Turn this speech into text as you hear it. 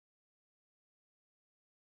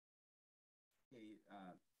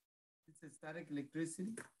uh, it's a static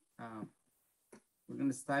electricity. Uh, we're going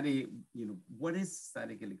to study, what is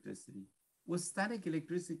static electricity? Well, static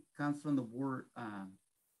electricity comes from the word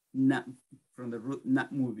not, from the root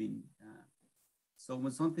not moving. So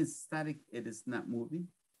when something's static, it is not moving.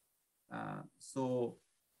 So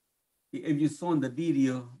if you saw in the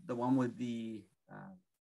video, the one with the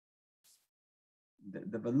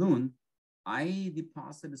balloon, I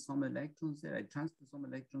deposited some electrons there. I transferred some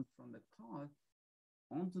electrons from the cloth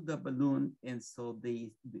onto the balloon, and so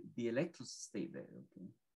the electrons stay there. Okay.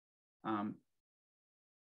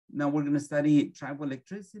 Now we're going to study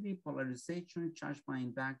triboelectricity, polarization, charge by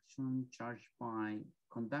induction, charge by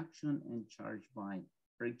conduction, and charge by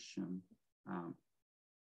friction.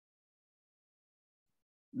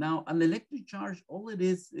 Now, an electric charge, all it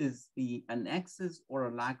is an excess or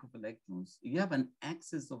a lack of electrons. If you have an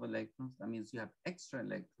excess of electrons, that means you have extra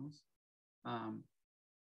electrons.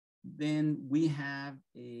 Then we have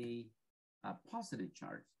a positive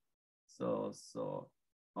charge. So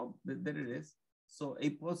oh, there it is. So a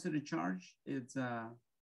positive charge is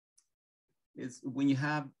when you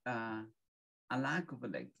have a lack of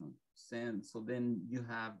electrons. And so then you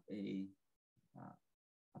have a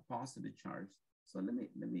positive charge. So let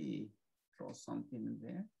me draw something in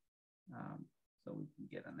there so we can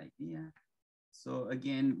get an idea. So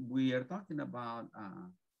again, we are talking about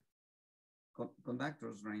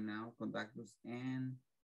conductors right now, conductors and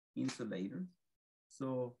insulators.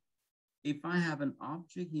 So if I have an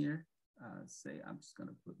object here, say I'm just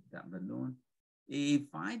gonna put that balloon.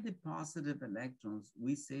 If I deposited electrons,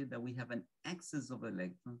 we say that we have an excess of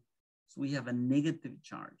electrons. So we have a negative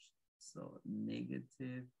charge. So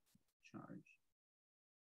negative charge.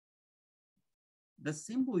 The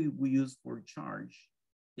symbol we use for charge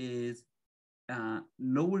is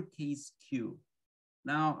lowercase q.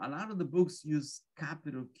 Now, a lot of the books use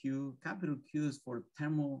capital Q. Capital Q is for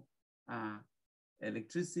thermal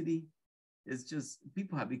electricity. It's just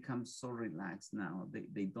people have become so relaxed now.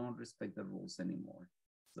 They don't respect the rules anymore.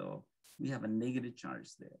 So we have a negative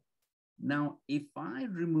charge there. Now, if I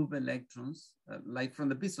remove electrons, like from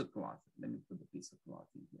the piece of cloth, let me put the piece of cloth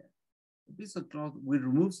in here. The piece of cloth, we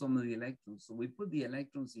remove some of the electrons. So we put the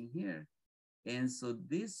electrons in here. And so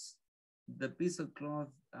the piece of cloth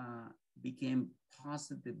became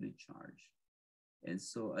positively charged. And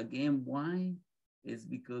so again, why? Is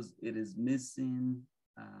because it is missing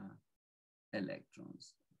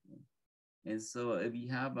electrons. Okay? And so if you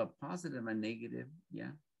have a positive and negative,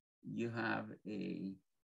 yeah, you have a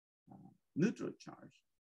neutral charge.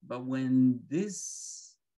 But when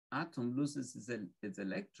this atom loses its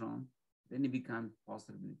electron, then it becomes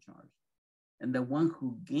positively charged. And the one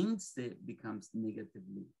who gains it becomes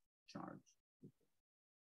negatively charged.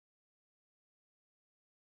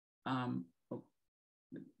 Oh,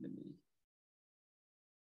 let me,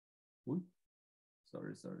 ooh,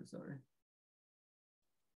 sorry.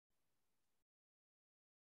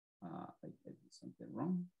 I did something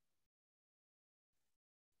wrong.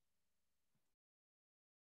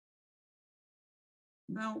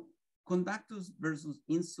 Now, conductors versus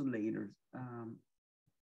insulators.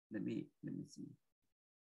 Let me see.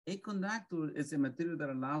 A conductor is a material that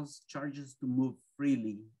allows charges to move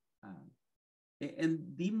freely. And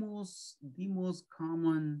the most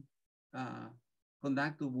common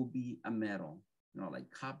conductor will be a metal, like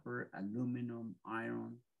copper, aluminum,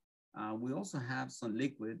 iron. We also have some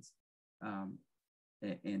liquids, and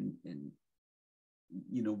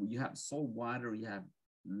you have salt water, you have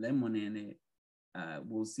lemon in it.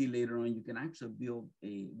 We'll see later on. You can actually build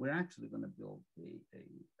we're actually going to build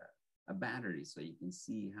a battery so you can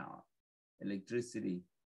see how electricity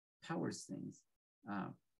powers things.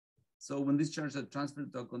 So when these charges are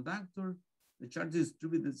transferred to a conductor, the charges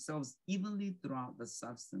distribute themselves evenly throughout the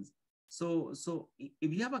substance. So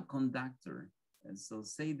if you have a conductor, and so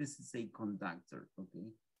say this is a conductor,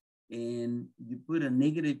 okay, and you put a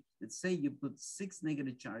negative, let's say you put 6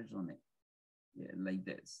 negative charges on it, yeah, like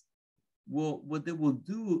this. Well, what they will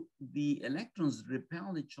do, the electrons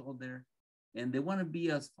repel each other, and they want to be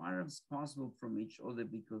as far as possible from each other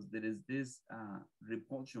because there is this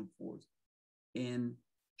repulsion force. And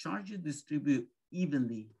charges distribute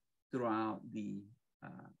evenly throughout the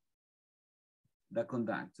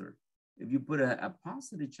conductor. If you put a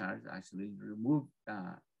positive charge, actually remove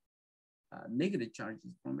negative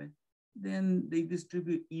charges from it, then they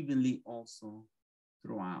distribute evenly also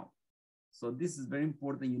throughout. So this is very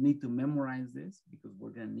important. You need to memorize this because we're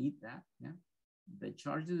going to need that. Yeah, the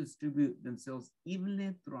charges distribute themselves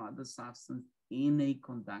evenly throughout the substance in a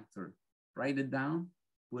conductor. Write it down.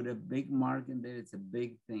 Put a big mark in there. It's a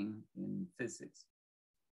big thing in physics.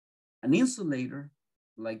 An insulator,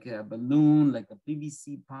 like a balloon, like a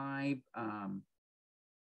PVC pipe,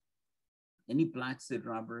 any plastic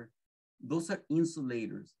rubber, those are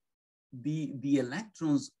insulators. The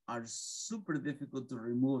electrons are super difficult to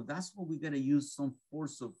remove. That's why we gotta use some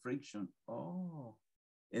force of friction. Oh,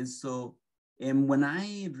 and so, and when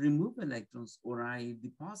I remove electrons or I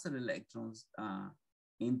deposit electrons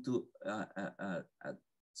into a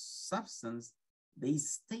substance, they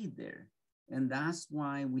stay there. And that's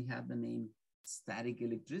why we have the name static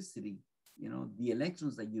electricity. You know, the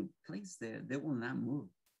electrons that you place there, they will not move.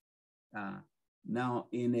 Now,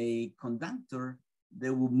 in a conductor, they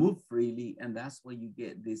will move freely, and that's why you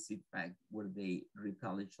get this effect where they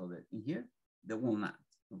repel each other. In here, they will not,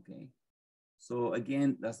 okay? So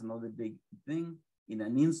again, that's another big thing. In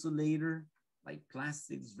an insulator, like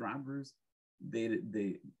plastics, rubbers,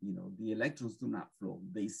 the electrons do not flow.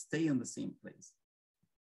 They stay in the same place.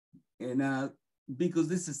 And because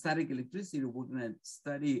this is static electricity, we're gonna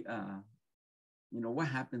study, what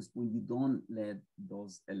happens when you don't let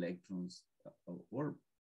those electrons or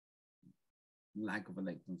lack of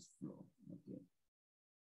electrons flow, okay?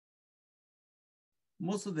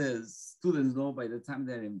 Most of the students know by the time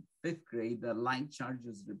they're in 5th grade that like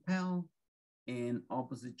charges repel and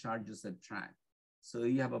opposite charges attract. So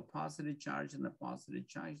you have a positive charge and a positive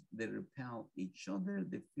charge, they repel each other,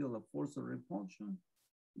 they feel a force of repulsion.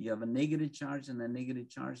 You have a negative charge and a negative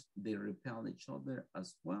charge, they repel each other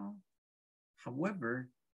as well. However,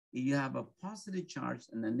 if you have a positive charge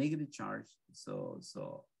and a negative charge, so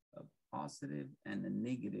a positive and a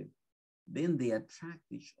negative, then they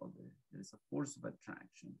attract each other. There's a force of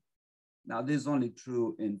attraction. Now, this is only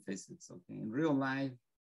true in physics, okay? In real life,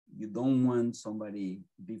 you don't want somebody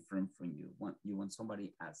different from you. You want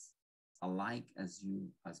somebody as alike as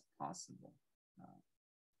you as possible.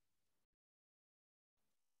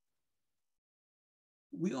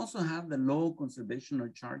 We also have the low conservation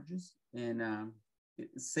of charges, and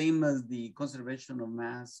same as the conservation of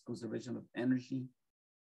mass, conservation of energy.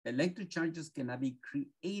 Electric charges cannot be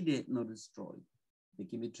created nor destroyed. They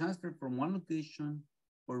can be transferred from one location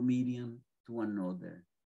or medium to another.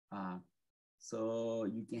 So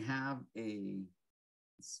you can have a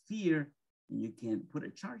sphere, and you can put a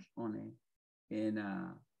charge on it, and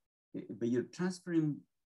but you're transferring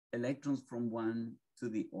electrons from one to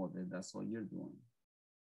the other. That's all you're doing.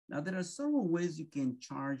 Now, there are several ways you can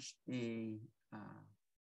charge an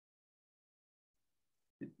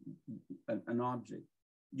object.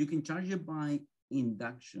 You can charge it by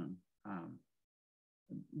induction.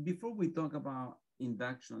 Before we talk about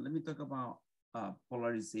induction, let me talk about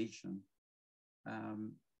polarization.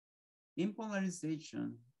 In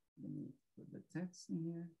polarization, let me put the text in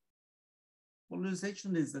here.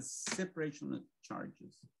 Polarization is the separation of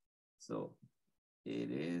charges. So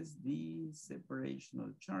it is the separation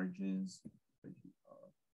of charges,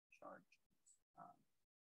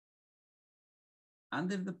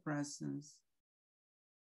 under the presence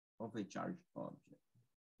of a charged object.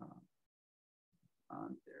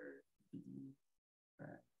 Under the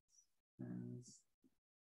presence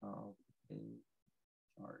of a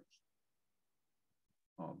charged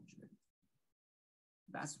object.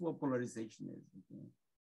 That's what polarization is, okay?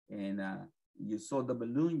 And you saw the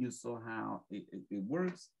balloon, you saw how it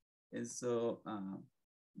works. And so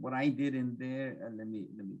what I did in there, let me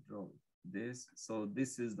draw this. So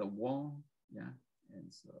this is the wall, yeah? And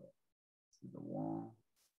so this is the wall.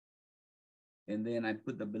 And then I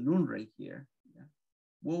put the balloon right here, yeah?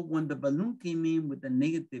 Well, when the balloon came in with a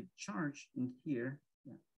negative charge in here,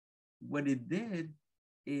 yeah, what it did,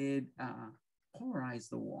 it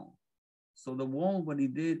polarized the wall. So the wall, what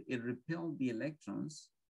it did, it repelled the electrons,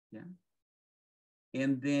 yeah?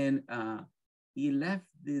 And then it left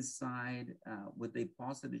this side with a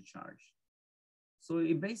positive charge. So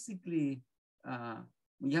it basically,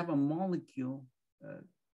 when you have a molecule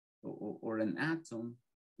or an atom,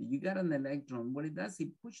 you got an electron, what it does, it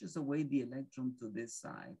pushes away the electron to this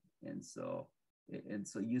side. And so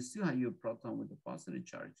you still have your proton with a positive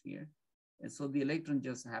charge here. And so the electron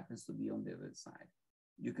just happens to be on the other side.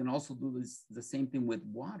 You can also do this, the same thing with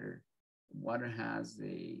water. Water has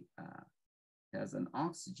an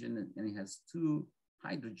oxygen and it has 2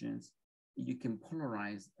 hydrogens. You can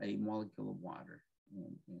polarize a molecule of water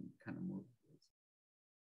and kind of move this.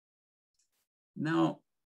 Now,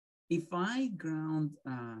 if I ground,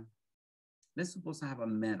 let's suppose I have a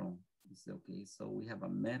metal. It's okay, so we have a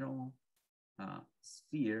metal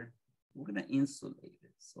sphere. We're gonna insulate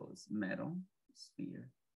it. So it's metal sphere,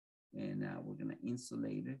 and we're gonna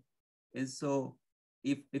insulate it. And so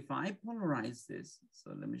if I polarize this,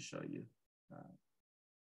 so let me show you.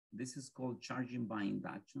 This is called charging by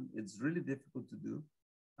induction. It's really difficult to do.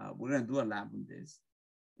 We're gonna do a lab on this.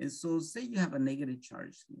 And so say you have a negative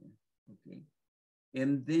charge here, okay?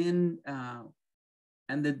 And then,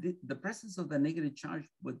 and the presence of the negative charge,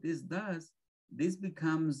 what this does, this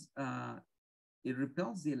becomes, it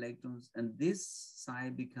repels the electrons, and this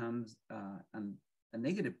side becomes a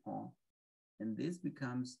negative pole, and this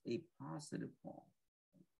becomes a positive pole.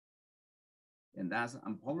 And that's,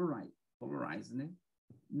 I'm polarizing it.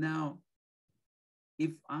 Now,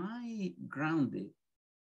 if I ground it,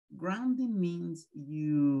 grounding means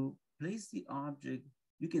you place the object,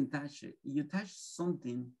 you can touch it. You touch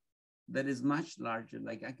something that is much larger,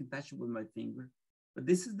 like I can touch it with my finger, but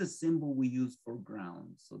this is the symbol we use for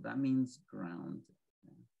ground. So that means ground.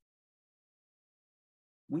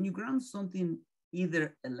 When you ground something,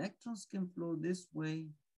 either electrons can flow this way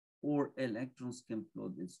or electrons can flow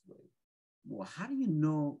this way. Well, how do you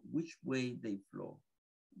know which way they flow?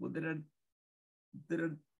 Well, there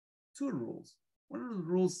are two rules. One of the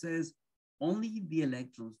rules says only the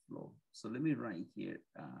electrons flow. So let me write here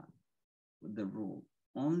the rule,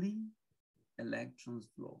 only electrons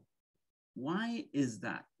flow. Why is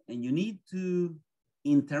that? And you need to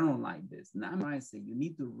internalize this. Now I say you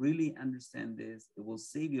need to really understand this. It will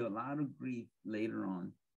save you a lot of grief later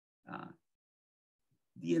on.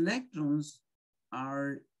 The electrons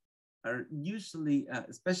are usually,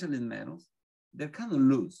 especially in metals, they're kind of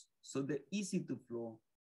loose. So they're easy to flow.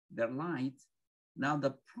 They're light. Now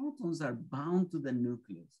the protons are bound to the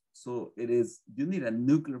nucleus. So you need a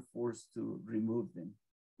nuclear force to remove them.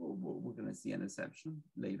 We're gonna see an exception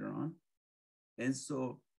later on. And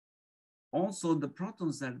so also the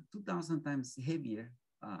protons are 2,000 times heavier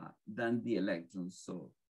than the electrons.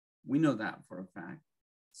 So we know that for a fact.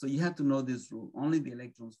 So you have to know this rule. Only the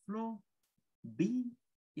electrons flow. B,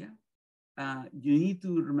 yeah. You need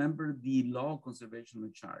to remember the law of conservation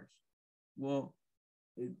of charge. Well,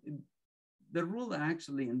 the rule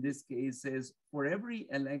actually in this case says for every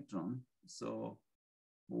electron, so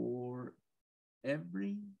for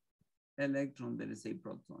every electron, there is a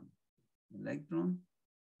proton. Electron,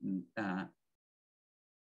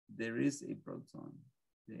 there is a proton.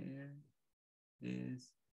 There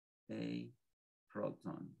is a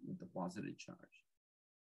proton with a positive charge.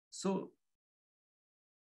 So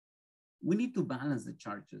we need to balance the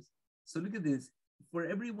charges. So look at this. For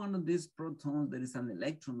every one of these protons, there is an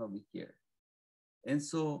electron over here. And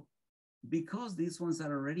so because these ones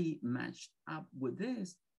are already matched up with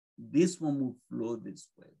this one will flow this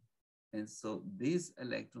way. And so these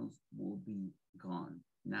electrons will be gone,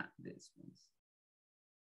 not these ones.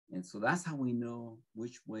 And so that's how we know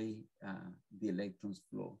which way the electrons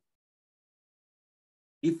flow.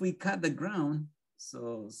 If we cut the ground,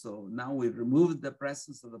 so now we remove the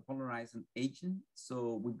presence of the polarizing agent.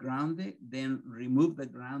 So we ground it, then remove the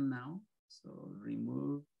ground now. So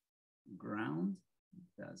remove ground,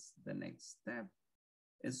 that's the next step.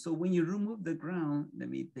 And so when you remove the ground, let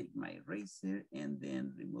me take my eraser and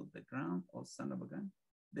then remove the ground. Oh, son of a gun.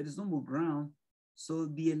 There is no more ground. So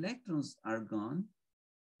the electrons are gone.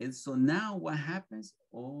 And so now what happens?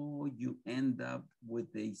 Oh, you end up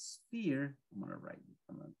with a sphere. I'm gonna write it.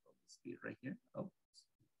 I'm gonna put the sphere right here. Oh,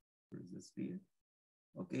 here's the sphere.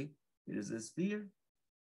 Okay, here's the sphere.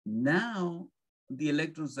 Now the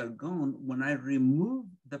electrons are gone. When I remove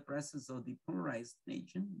the presence of the polarized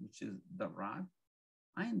agent, which is the rod,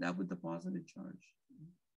 I end up with the positive charge.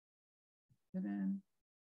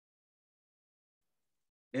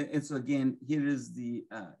 And so again, here is the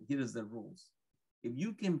rules. If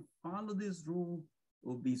you can follow this rule, it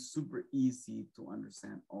will be super easy to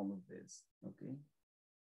understand all of this. Okay.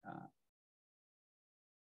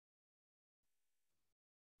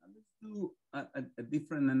 Let's do a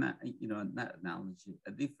different, not analogy,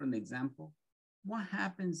 a different example. What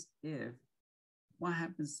happens if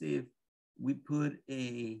we put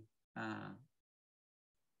a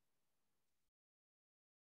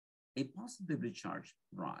positively charged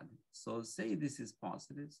rod? So say this is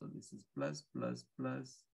positive, so this is plus, plus,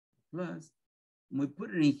 plus, plus. And we put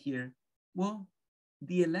it in here. Well,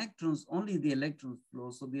 the electrons, only the electrons flow.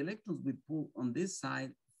 So the electrons we pull on this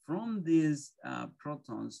side from these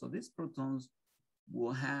protons. So these protons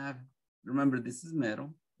will have, remember this is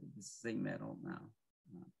metal. This is a metal now.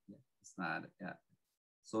 Yeah, it's not,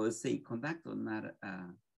 so it's a conductor, not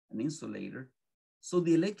an insulator. So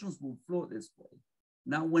the electrons will flow this way.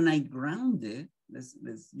 Now, when I ground it,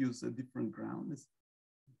 let's use a different ground. Let's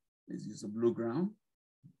use a blue ground.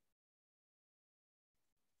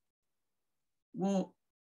 Well,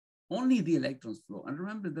 only the electrons flow. And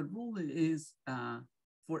remember, the rule is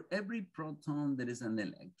for every proton, there is an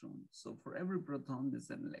electron. So for every proton, there's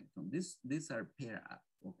an electron. These are pair up,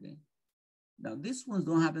 okay? Now, these ones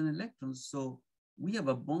don't have an electron. So we have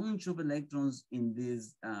a bunch of electrons in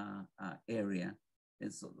this area.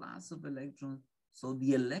 And so lots of electrons. So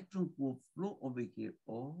the electrons will flow over here.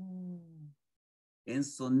 Oh, and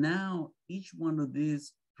so now each one of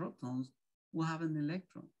these protons will have an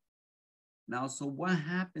electron. Now, so what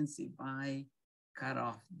happens if I cut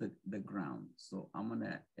off the ground? So I'm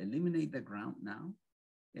gonna eliminate the ground now.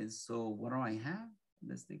 And so what do I have?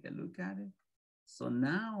 Let's take a look at it. So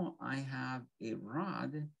now I have a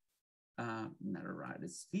rod, not a rod, a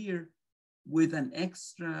sphere with an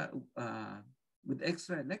extra, with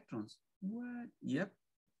extra electrons. What? Yep.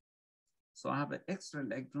 So I have an extra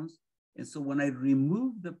electrons. And so when I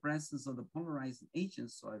remove the presence of the polarizing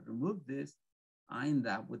agent, so I remove this, I end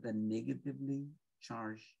up with a negatively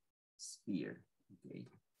charged sphere, okay?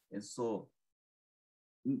 And so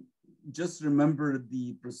just remember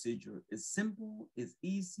the procedure. It's simple, it's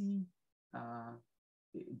easy,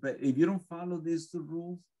 but if you don't follow these two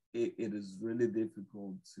rules, it is really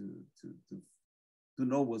difficult to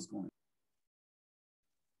know what's going on.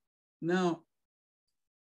 Now,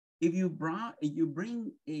 if you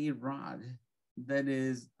bring a rod that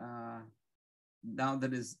is now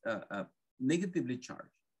that is negatively charged,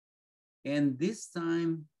 and this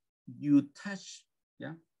time you touch,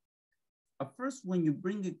 yeah. At first, when you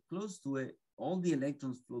bring it close to it, all the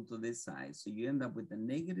electrons flow to this side, so you end up with a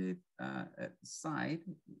negative side,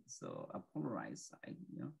 so a polarized side.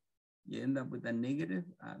 You know, you end up with a negative.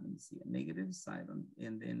 Let me see, a negative side on,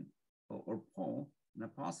 and then or pole, and a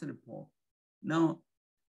positive pole. Now,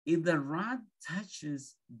 if the rod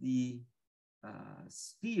touches the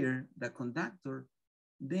sphere, the conductor,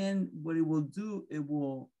 then what it will do, it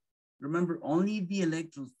will, remember, only the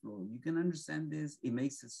electrons flow. You can understand this, it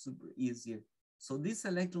makes it super easier. So these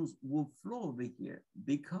electrons will flow over here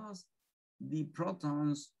because the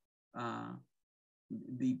protons,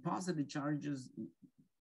 the positive charges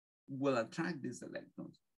will attract these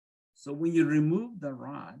electrons. So when you remove the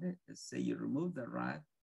rod, let's say you remove the rod,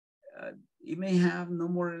 it may have no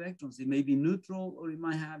more electrons. It may be neutral, or it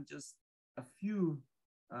might have just a few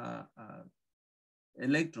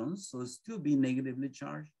electrons, so still be negatively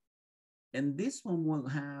charged. And this one will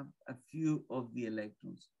have a few of the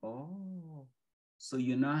electrons. Oh, so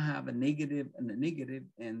you now have a negative and a negative,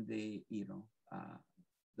 and they, you know,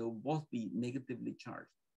 they'll both be negatively charged.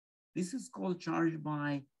 This is called charge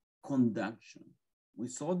by conduction. We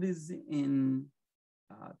saw this in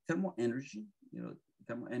thermal energy, you know,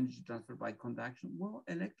 thermal energy transferred by conduction. Well,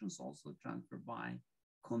 electrons also transfer by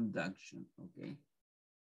conduction, okay?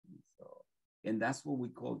 So, and that's what we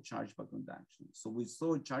call charge by conduction. So we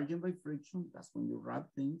saw charging by friction, that's when you rub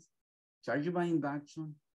things. Charging by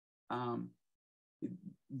induction,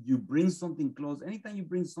 you bring something close. Anytime you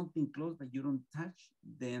bring something close that you don't touch,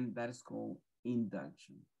 then that is called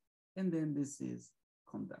induction. And then this is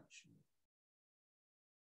conduction.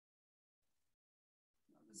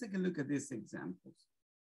 Let's take a look at these examples.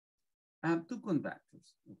 I have two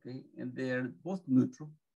conductors, okay? And they're both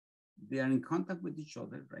neutral. They are in contact with each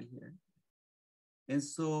other right here. And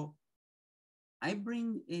so I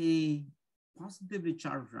bring a positively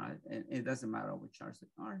charged rod, and it doesn't matter what charge they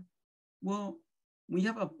are. Well, when you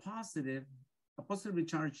have a positively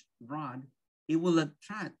charged rod, it will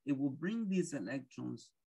attract, it will bring these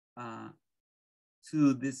electrons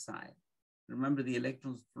to this side. Remember, the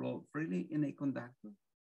electrons flow freely in a conductor.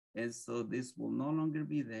 And so this will no longer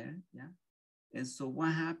be there, yeah? And so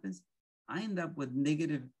what happens? I end up with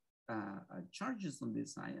negative charges on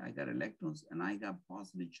this side. I got electrons, and I got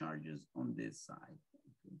positive charges on this side.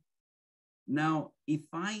 Okay. Now, if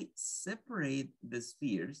I separate the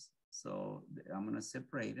spheres, so I'm gonna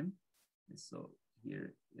separate them. So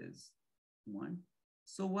here is one.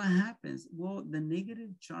 So what happens? Well, the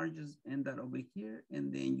negative charges end up over here,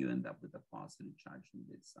 and then you end up with a positive charge on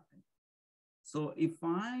this side. So if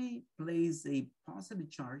I place a positive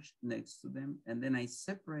charge next to them, and then I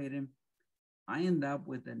separate them, I end up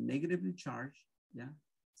with a negatively charged, yeah?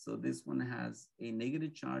 So this one has a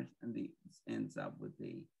negative charge, and this ends up with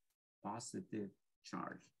a positive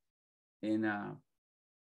charge. And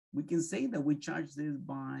we can say that we charge this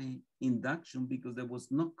by induction because there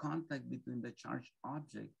was no contact between the charged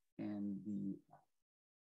object and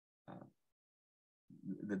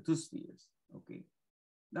the two spheres, okay?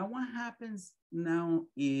 Now what happens now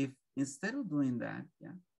if instead of doing that,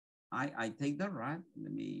 yeah, I take the rod,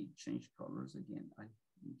 let me change colors again.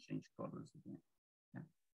 Yeah.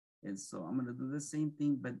 And so I'm gonna do the same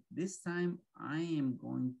thing, but this time I am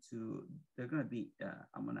going to, they're gonna be, they're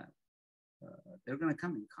gonna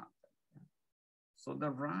come in contact. Yeah? So the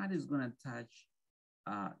rod is gonna touch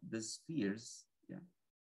the spheres, yeah.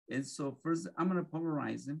 And so first I'm gonna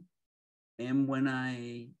polarize them. And when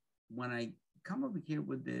I come over here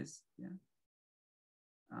with this, yeah.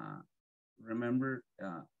 Remember,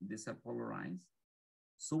 these are polarized.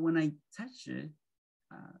 So when I touch it,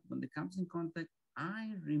 when it comes in contact,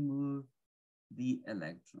 I remove the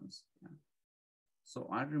electrons. Yeah? So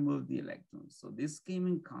I remove the electrons. So this came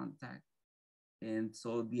in contact. And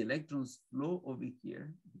so the electrons flow over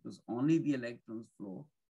here because only the electrons flow.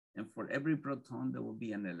 And for every proton, there will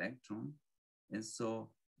be an electron. And so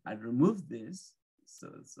I remove this.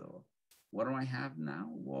 So what do I have now?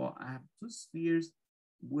 Well, I have two spheres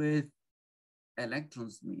with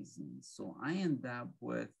electrons missing. So I end up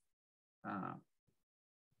with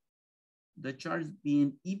the charge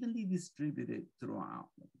being evenly distributed throughout.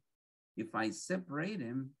 If I separate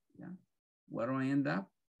them, yeah, what do I end up?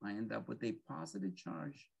 I end up with a positive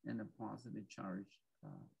charge and a positive charge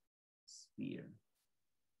sphere.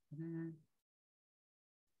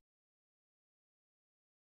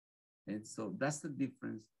 And so that's the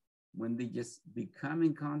difference when they just become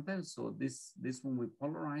in contact. So this one, we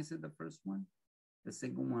polarize it, the first one. The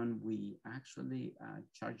second one, we actually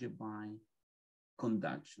charge it by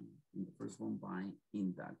conduction. And the first one by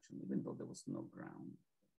induction, even though there was no ground.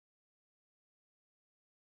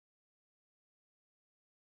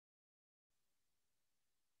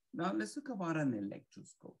 Now let's talk about an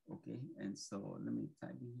electroscope, okay? And so let me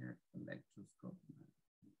type in here, electroscope.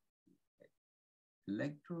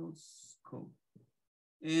 Electroscope.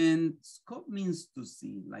 And scope means to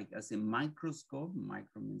see, like as a microscope,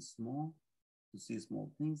 micro means small, to see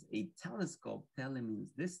small things. A telescope, tele means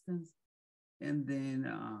distance. And then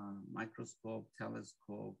microscope,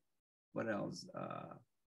 telescope, what else?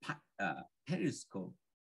 Periscope.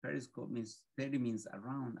 Periscope means, peri means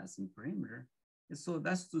around, as in perimeter. And so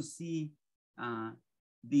that's to see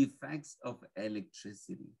the effects of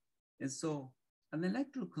electricity. And so an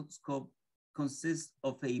electroscope consists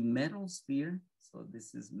of a metal sphere. So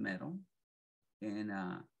this is metal. And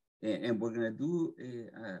we're gonna do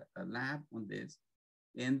a lab on this.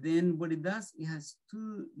 And then what it does, it has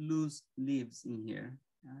two loose leaves in here.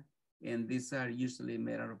 And these are usually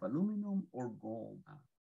made out of aluminum or gold.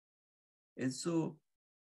 And so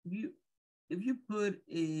if you put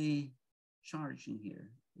a charge in here,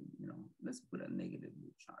 you know, let's put a negative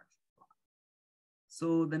charge.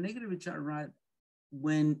 So the negative charge, right,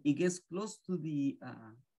 when it gets close to the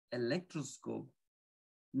electroscope,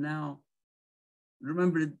 now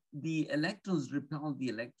remember the electrons repel the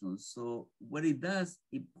electrons. So what it does,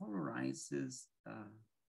 it polarizes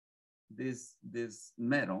this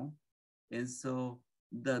metal. And so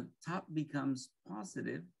the top becomes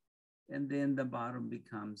positive and then the bottom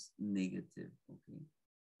becomes negative, okay?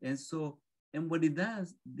 And so, and what it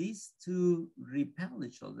does, these two repel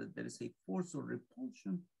each other. There is a force or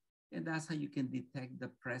repulsion, and that's how you can detect the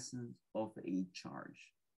presence of a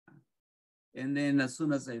charge. And then as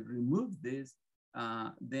soon as I remove this,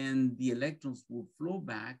 then the electrons will flow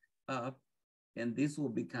back up, and this will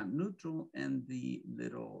become neutral, and the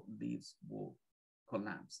little leaves will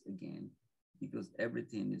collapse again because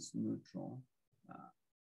everything is neutral.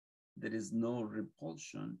 There is no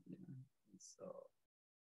repulsion. So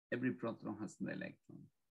every proton has an electron.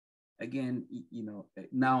 Again, you know,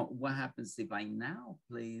 now what happens if I now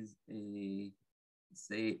place a,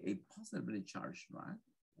 say, a positively charged rod?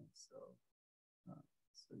 So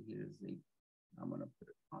here's a, I'm gonna put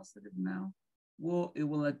a positive now. Well, it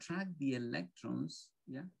will attract the electrons,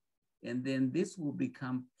 yeah? And then this will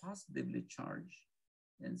become positively charged.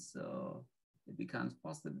 And so it becomes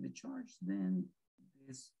positively charged, then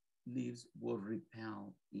these leaves will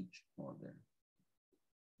repel each other.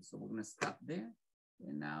 So we're gonna stop there.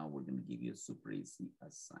 And now we're gonna give you a super easy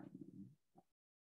assignment.